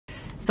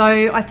So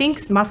I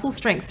think muscle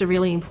strength's a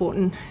really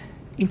important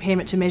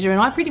impairment to measure, and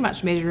I pretty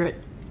much measure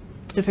it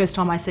the first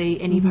time I see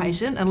any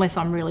patient, unless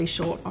I'm really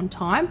short on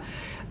time.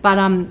 But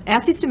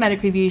our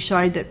systematic review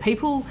showed that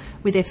people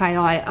with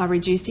FAI are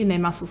reduced in their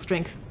muscle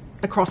strength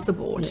across the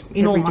board,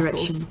 in all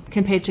muscles,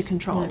 compared to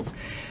controls.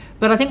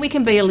 But I think we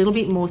can be a little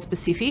bit more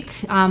specific.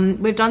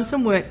 We've done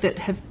some work that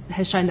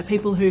has shown that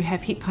people who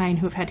have hip pain,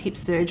 who have had hip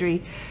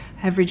surgery,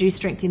 have reduced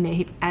strength in their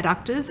hip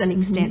adductors and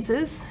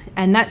extensors,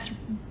 and that's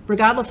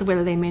regardless of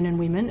whether they're men and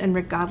women, and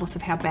regardless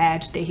of how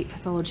bad their hip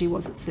pathology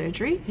was at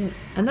surgery. Yeah.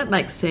 And that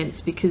makes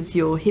sense, because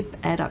your hip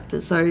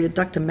adductors, so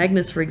adductor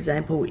magnus, for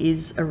example,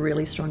 is a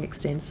really strong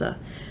extensor.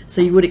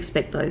 So you would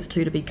expect those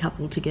two to be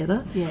coupled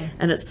together. Yeah.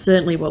 And it's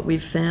certainly what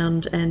we've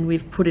found, and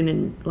we've put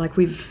in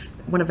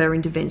one of our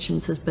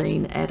interventions has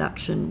been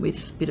adduction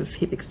with a bit of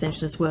hip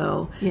extension as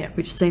well,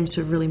 which seems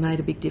to have really made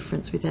a big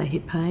difference with our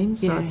hip pain.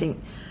 So I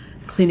think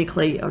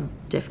clinically I'd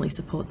definitely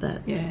support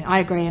that. Yeah, I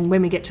agree. And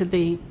when we get to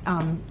the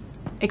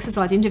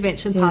exercise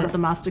intervention part of the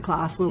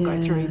masterclass, we'll go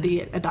through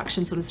the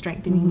adduction sort of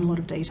strengthening in a lot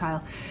of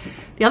detail.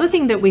 The other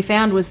thing that we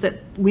found was that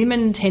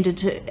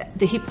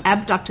the hip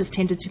abductors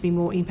tended to be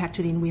more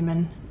impacted in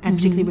women, and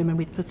particularly women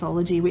with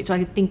pathology, which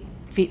I think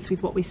fits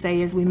with what we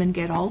see as women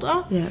get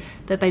older,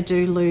 that they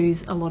do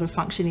lose a lot of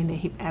function in their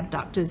hip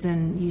abductors,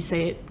 and you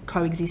see it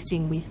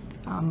coexisting with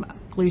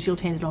gluteal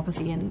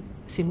tendinopathy and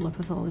similar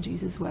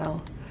pathologies as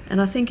well. And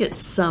I think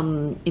it's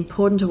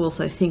important to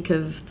also think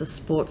of the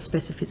sport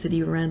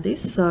specificity around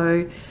this.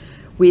 So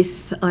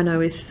I know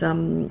with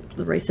the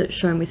research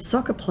shown with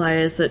soccer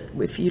players that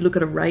if you look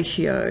at a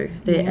ratio,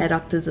 their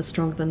adductors are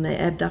stronger than their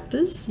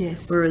abductors,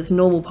 whereas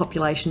normal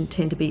population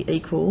tend to be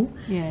equal.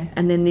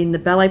 And then in the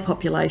ballet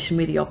population,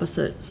 we're the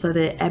opposite. So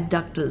their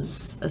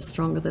abductors are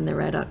stronger than their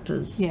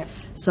adductors.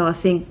 So I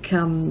think,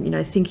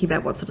 thinking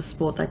about what sort of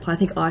sport they play, I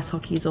think ice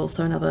hockey is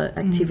also another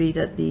activity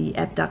that the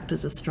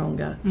abductors are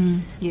stronger.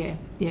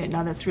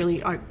 No, that's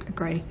really, I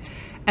agree.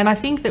 And I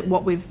think that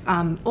what we've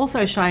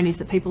also shown is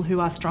that people who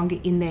are stronger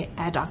in their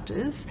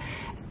adductors,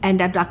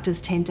 and abductors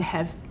tend to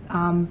have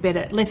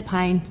less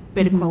pain,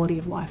 better quality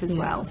of life as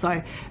well.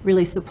 So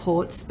really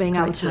supports being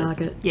able to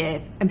target.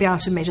 And be able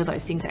to measure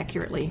those things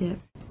accurately.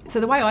 So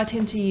the way I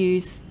tend to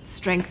use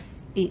strength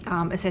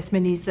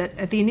assessment is that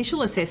at the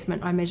initial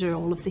assessment I measure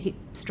all of the hip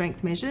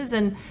strength measures,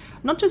 and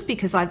not just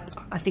because I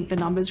think the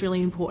number is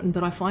really important,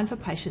 but I find for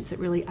patients it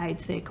really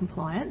aids their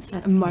compliance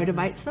and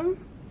motivates them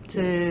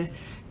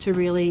to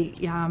really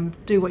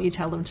do what you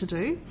tell them to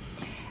do.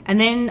 And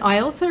then I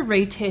also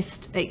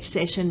retest each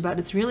session, but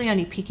it's really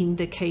only picking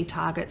the key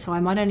target. So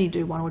I might only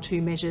do 1 or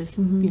 2 measures,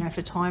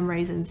 for time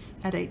reasons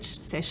at each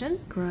session.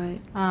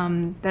 Great.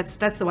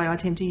 That's the way I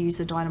tend to use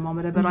the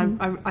dynamometer. But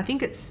I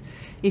think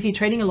if you're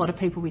treating a lot of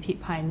people with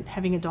hip pain,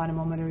 having a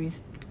dynamometer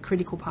is a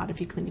critical part of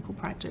your clinical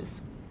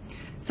practice.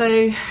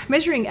 So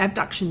measuring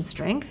abduction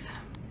strength,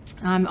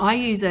 I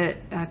use a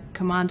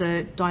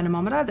Commander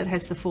dynamometer that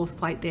has the force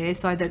plate there,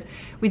 so that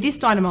with this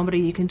dynamometer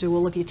you can do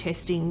all of your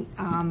testing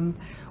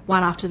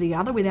one after the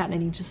other without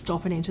needing to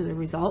stop and enter the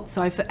results.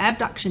 So for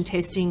abduction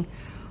testing,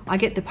 I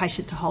get the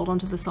patient to hold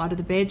onto the side of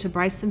the bed to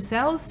brace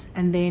themselves,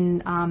 and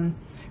then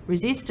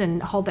resist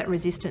and hold that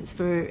resistance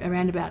for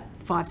around about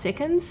 5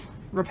 seconds,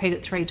 repeat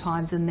it 3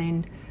 times, and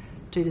then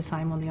do the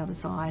same on the other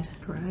side.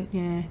 Great.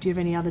 Yeah. Do you have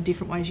any other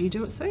different ways you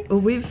do it, Sue?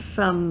 Well,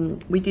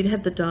 we did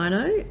have the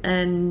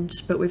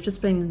dyno, but we've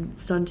just been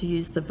starting to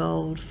use the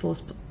Vold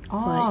force plate.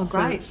 Oh,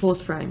 great. So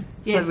force frame,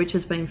 which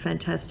has been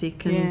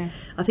fantastic. And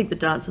I think the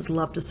dancers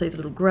love to see the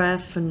little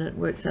graph, and it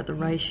works out the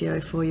ratio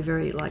for you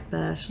very like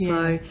that.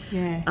 So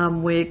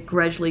we're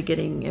gradually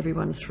getting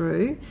everyone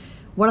through.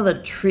 One of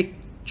the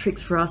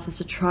tricks for us is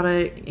to try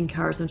to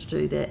encourage them to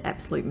do their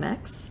absolute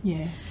max.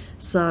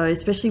 So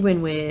especially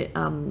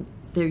when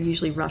they're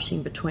usually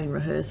rushing between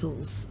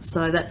rehearsals,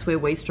 so that's where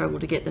we struggle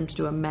to get them to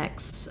do a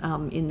max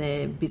in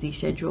their busy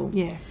schedule.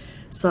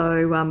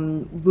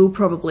 So we'll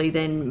probably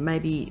then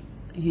maybe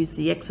use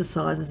the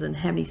exercises and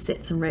how many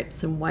sets and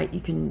reps and weight you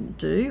can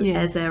do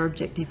as our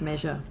objective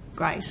measure.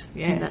 Great.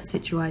 In that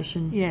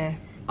situation.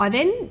 I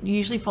then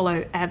usually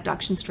follow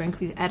abduction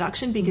strength with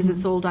adduction, because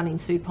it's all done in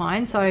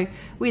supine. So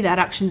with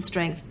adduction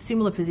strength,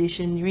 similar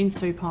position, you're in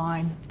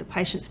supine, the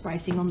patient's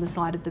bracing on the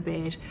side of the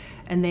bed,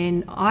 and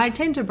then I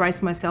tend to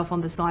brace myself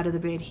on the side of the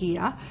bed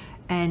here,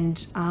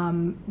 and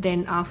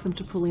then ask them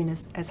to pull in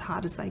as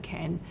hard as they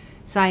can.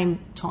 Same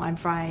time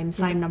frame,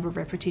 same number of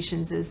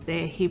repetitions as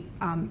their hip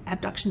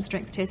abduction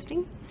strength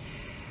testing.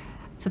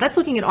 So that's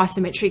looking at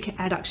isometric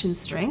adduction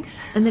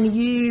strength. And then are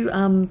you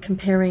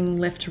comparing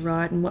left to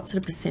right, and what sort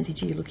of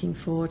percentage are you looking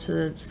for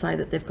to say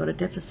that they've got a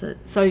deficit?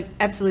 So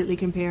absolutely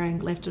comparing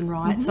left and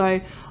right.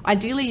 So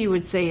ideally you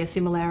would see a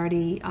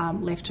similarity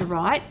left to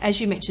right.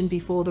 As you mentioned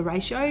before, the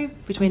ratio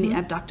between the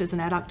abductors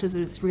and adductors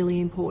is really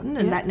important,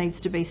 and that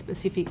needs to be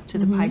specific to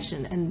the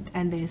patient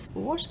and their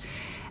sport.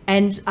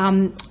 And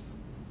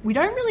we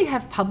don't really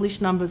have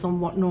published numbers on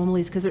what normal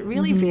is, because it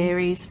really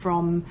varies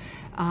from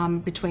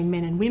between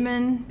men and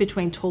women,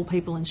 between tall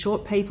people and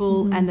short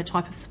people, and the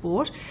type of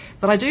sport.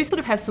 But I do sort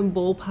of have some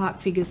ballpark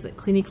figures that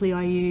clinically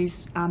I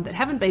use that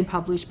haven't been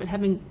published, but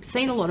having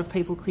seen a lot of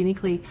people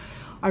clinically,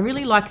 I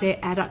really like their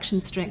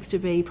adduction strength to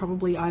be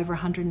probably over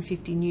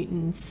 150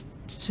 newtons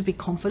to be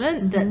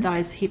confident that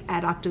those hip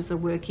adductors are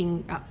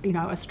working,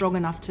 are strong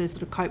enough to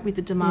sort of cope with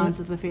the demands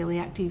of a fairly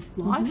active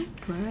life.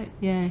 Great.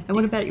 Yeah. And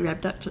what about your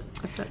abductors?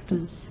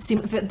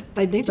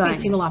 They need to be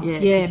similar. Yeah,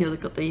 because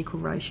you've got the equal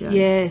ratio.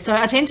 Yeah, so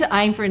I tend to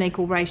aim for an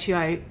equal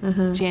ratio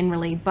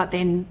generally, but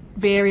then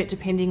vary it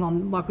depending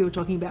on, like we were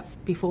talking about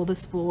before, the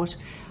sport.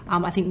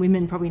 I think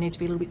women probably need to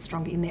be a little bit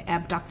stronger in their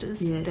abductors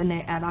than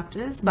their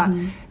adductors. But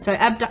so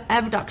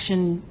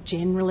abduction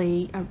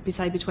generally, I'd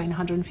say between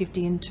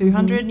 150 and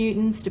 200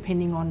 newtons,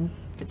 depending on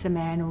if it's a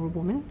man or a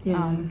woman.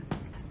 Yeah.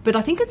 But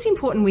I think it's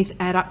important with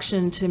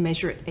adduction to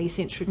measure it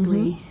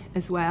eccentrically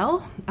as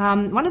well.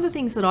 One of the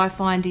things that I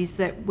find is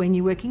that when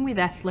you're working with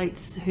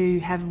athletes who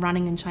have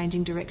running and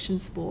changing direction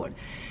sport,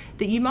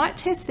 that you might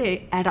test their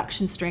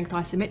adduction strength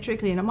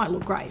isometrically and it might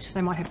look great.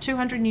 They might have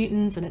 200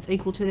 newtons and it's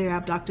equal to their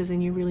abductors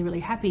and you're really, really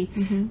happy,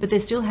 but they're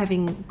still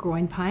having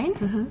groin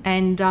pain.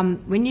 And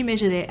when you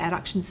measure their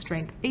adduction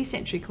strength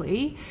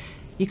eccentrically,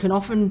 you can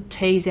often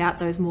tease out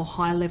those more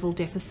high-level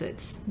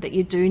deficits that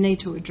you do need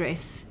to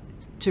address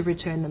to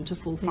return them to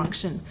full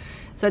function.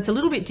 So it's a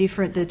little bit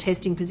different, the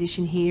testing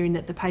position here, in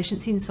that the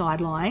patient's inside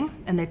lying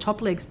and their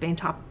top leg's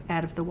bent up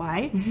out of the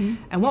way.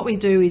 And what we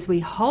do is we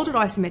hold it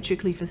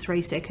isometrically for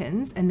 3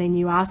 seconds and then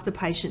you ask the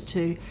patient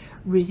to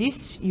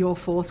resist your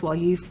force while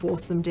you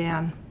force them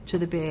down to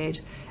the bed.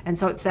 And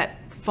so it's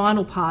that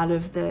final part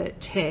of the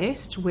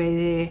test where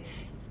they're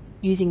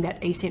using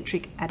that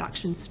eccentric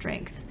adduction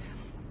strength.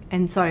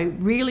 And so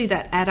really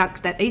that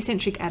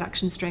eccentric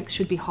adduction strength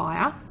should be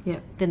higher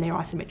than their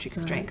isometric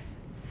strength.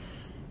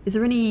 Is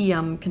there any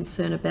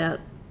concern about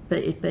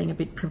it being a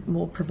bit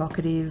more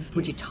provocative?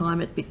 Would you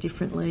time it a bit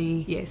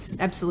differently? Yes,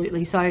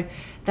 absolutely. So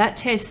that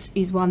test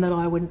is one that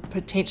I would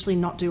potentially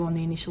not do on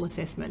the initial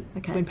assessment.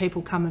 When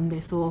people come and they're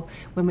sore,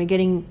 when we're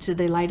getting to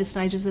the later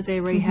stages of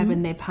their rehab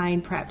and their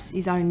pain perhaps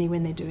is only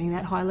when they're doing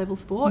that high level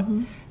sport,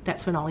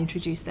 that's when I'll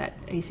introduce that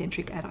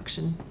eccentric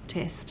adduction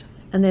test.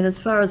 And then as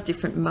far as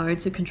different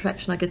modes of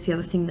contraction, I guess the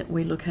other thing that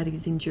we look at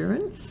is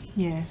endurance.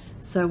 Yeah.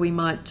 So we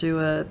might do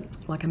a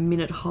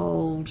minute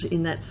hold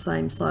in that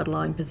same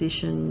side-lying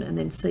position and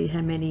then see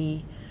how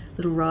many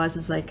little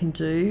rises they can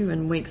do,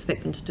 and we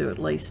expect them to do at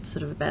least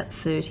sort of about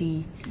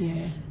 30.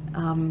 Yeah.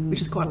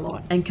 Which is quite a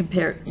lot. And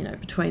compare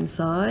it, between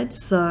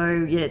sides.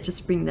 So yeah,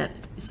 just bring that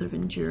sort of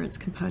endurance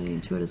component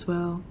into it as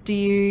well. Do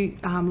you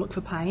look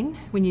for pain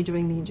when you're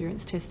doing the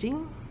endurance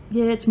testing?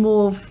 Yeah, it's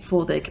more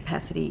for their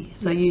capacity.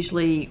 So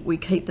usually we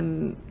keep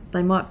them,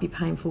 they might be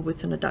painful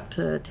with an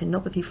adductor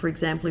tendinopathy, for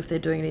example, if they're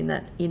doing it in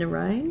that inner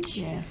range.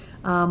 Yeah.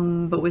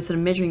 But we're sort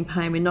of measuring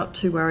pain. We're not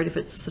too worried if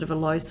it's sort of a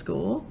low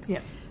score.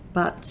 Yeah.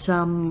 But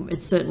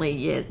it's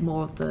certainly,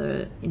 more of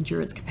the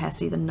endurance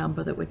capacity, the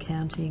number that we're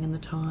counting and the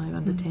time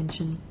under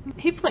tension.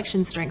 Hip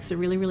flexion strength's a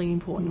really, really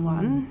important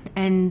one.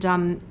 And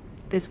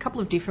there's a couple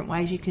of different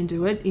ways you can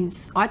do it.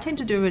 I tend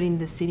to do it in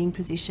the sitting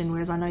position,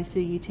 whereas I know, Sue,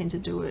 you tend to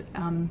do it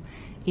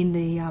in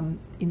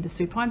the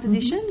supine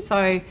position.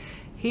 So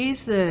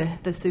here's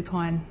the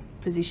supine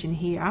position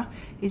here.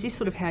 Is this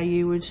sort of how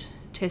you would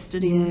test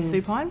it in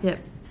supine? Yep.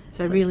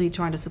 So really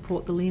trying to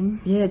support the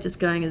limb. Yeah, just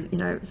going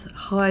as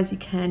high as you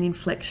can in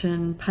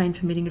flexion, pain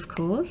permitting, of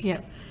course.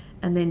 Yep.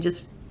 And then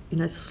just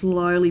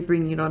slowly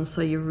bringing it on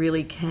so you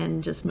really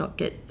can just not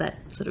get that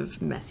sort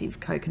of massive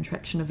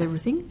co-contraction of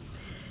everything.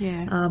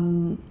 Yeah.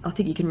 I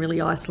think you can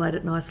really isolate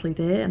it nicely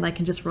there, and they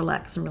can just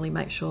relax and really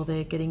make sure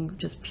they're getting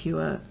just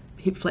pure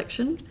hip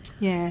flexion.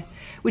 Yeah,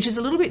 which is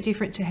a little bit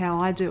different to how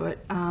I do it,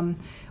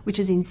 which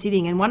is in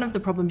sitting. And one of the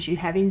problems you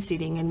have in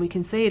sitting, and we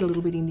can see it a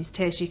little bit in this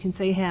test, you can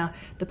see how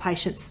the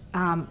patient's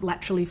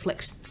laterally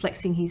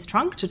flexing his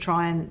trunk to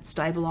try and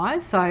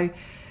stabilise. So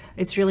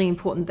it's really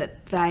important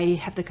that they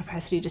have the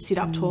capacity to sit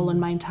up tall and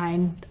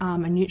maintain a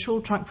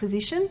neutral trunk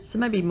position. So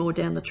maybe more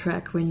down the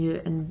track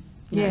when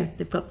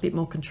they've got a bit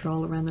more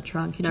control around the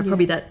trunk.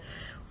 Probably that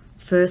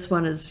first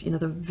one is,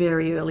 the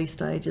very early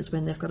stages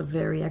when they've got a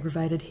very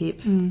aggravated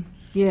hip.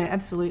 Yeah,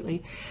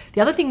 absolutely.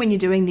 The other thing when you're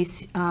doing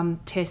this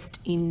test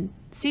in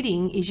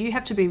sitting is you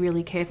have to be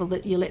really careful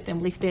that you let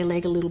them lift their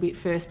leg a little bit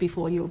first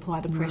before you apply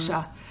the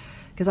pressure.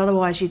 Because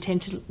otherwise you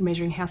tend to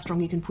measuring how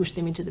strong you can push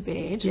them into the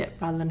bed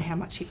rather than how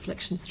much hip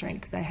flexion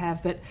strength they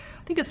have. But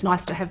I think it's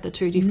nice to have the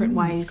two different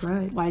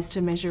ways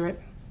to measure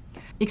it.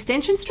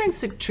 Extension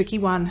strength's a tricky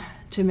one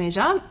to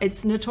measure.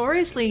 It's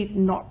notoriously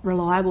not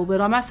reliable,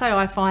 but I must say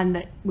I find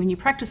that when you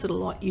practice it a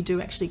lot, you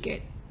do actually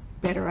get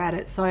better at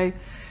it. So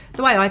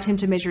the way I tend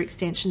to measure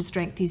extension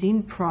strength is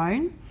in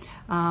prone,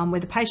 where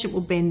the patient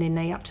will bend their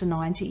knee up to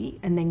 90,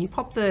 and then you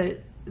pop the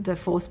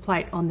force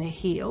plate on their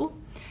heel,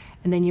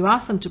 and then you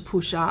ask them to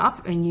push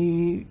up, and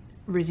you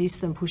resist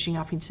them pushing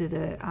up into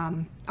the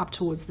up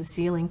towards the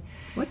ceiling.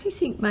 What do you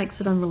think makes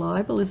it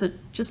unreliable? Is it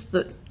just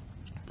that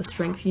the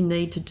strength you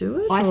need to do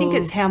it? I think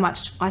it's how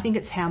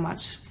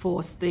much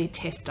force the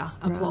tester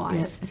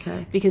applies. Right, yeah,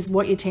 okay. Because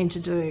what you tend to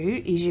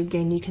do is you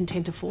can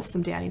tend to force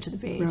them down into the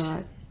bed.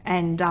 Right.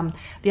 And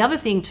the other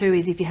thing too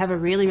is if you have a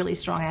really, really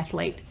strong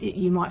athlete,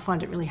 you might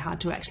find it really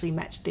hard to actually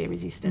match their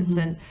resistance.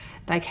 And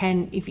they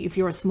can, if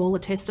you're a smaller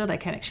tester, they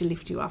can actually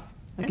lift you up.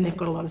 Okay. And they've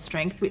got a lot of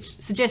strength, which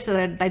suggests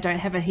that they don't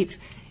have a hip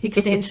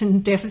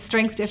extension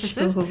strength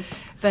deficit. Sure.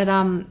 But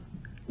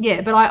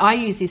I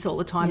use this all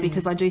the time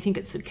because I do think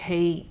it's a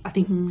key. I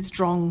think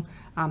strong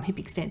hip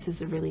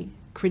extensors are really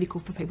critical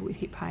for people with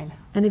hip pain.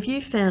 And have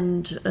you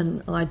found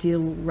an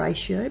ideal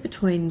ratio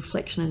between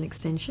flexion and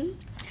extension?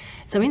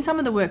 So in some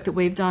of the work that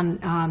we've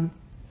done,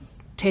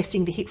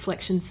 testing the hip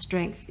flexion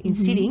strength in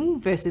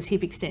sitting versus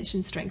hip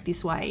extension strength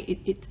this way,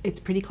 it's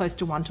pretty close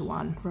to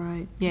 1-to-1.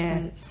 Right. Yeah.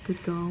 Okay, that's a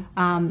good goal.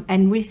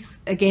 And with,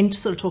 again,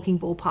 sort of talking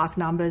ballpark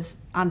numbers,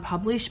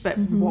 unpublished, but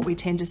what we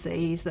tend to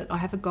see is that I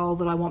have a goal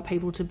that I want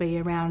people to be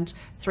around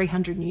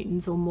 300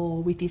 newtons or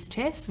more with this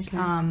test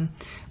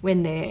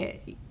when they're,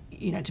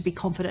 to be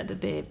confident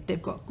that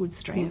they've got good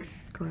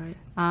strength. Yeah,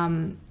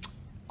 great.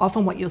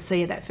 Often what you'll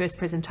see at that first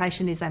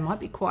presentation is they might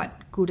be quite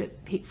good at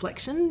hip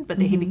flexion, but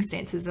their hip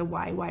extensors are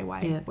way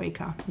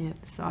weaker. Yeah.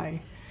 So,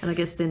 and I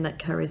guess then that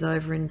carries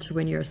over into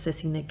when you're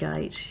assessing their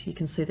gait, you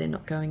can see they're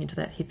not going into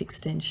that hip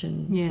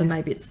extension. Yeah. So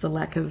maybe it's the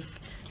lack of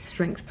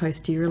strength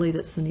posteriorly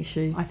that's an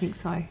issue. I think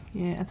so.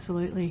 Yeah,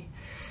 absolutely.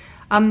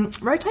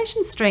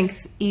 Rotation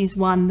strength is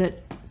one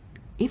that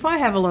if I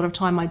have a lot of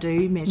time, I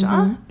do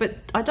measure, but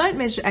I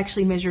don't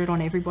actually measure it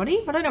on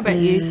everybody. I don't know about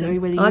you, Sue,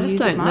 whether you use it much. I just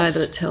don't know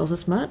that it tells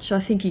us much. I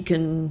think you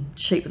can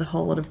cheat with a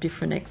whole lot of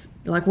different,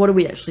 like what are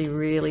we actually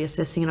really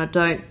assessing? And I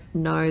don't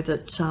know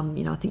that,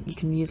 I think you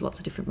can use lots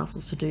of different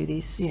muscles to do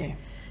this. Yeah.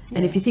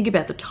 And if you think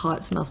about the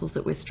types of muscles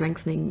that we're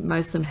strengthening,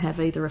 most of them have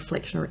either a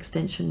flexion or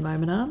extension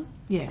moment arm.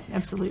 Yeah,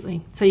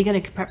 absolutely. So you're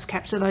going to perhaps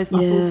capture those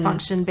muscles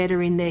function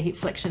better in their hip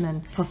flexion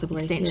and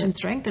extension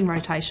strength and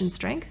rotation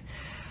strength.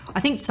 I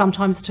think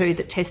sometimes too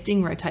that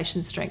testing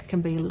rotation strength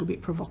can be a little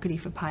bit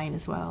provocative for pain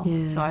as well.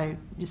 Yeah. So you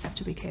just have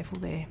to be careful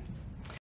there.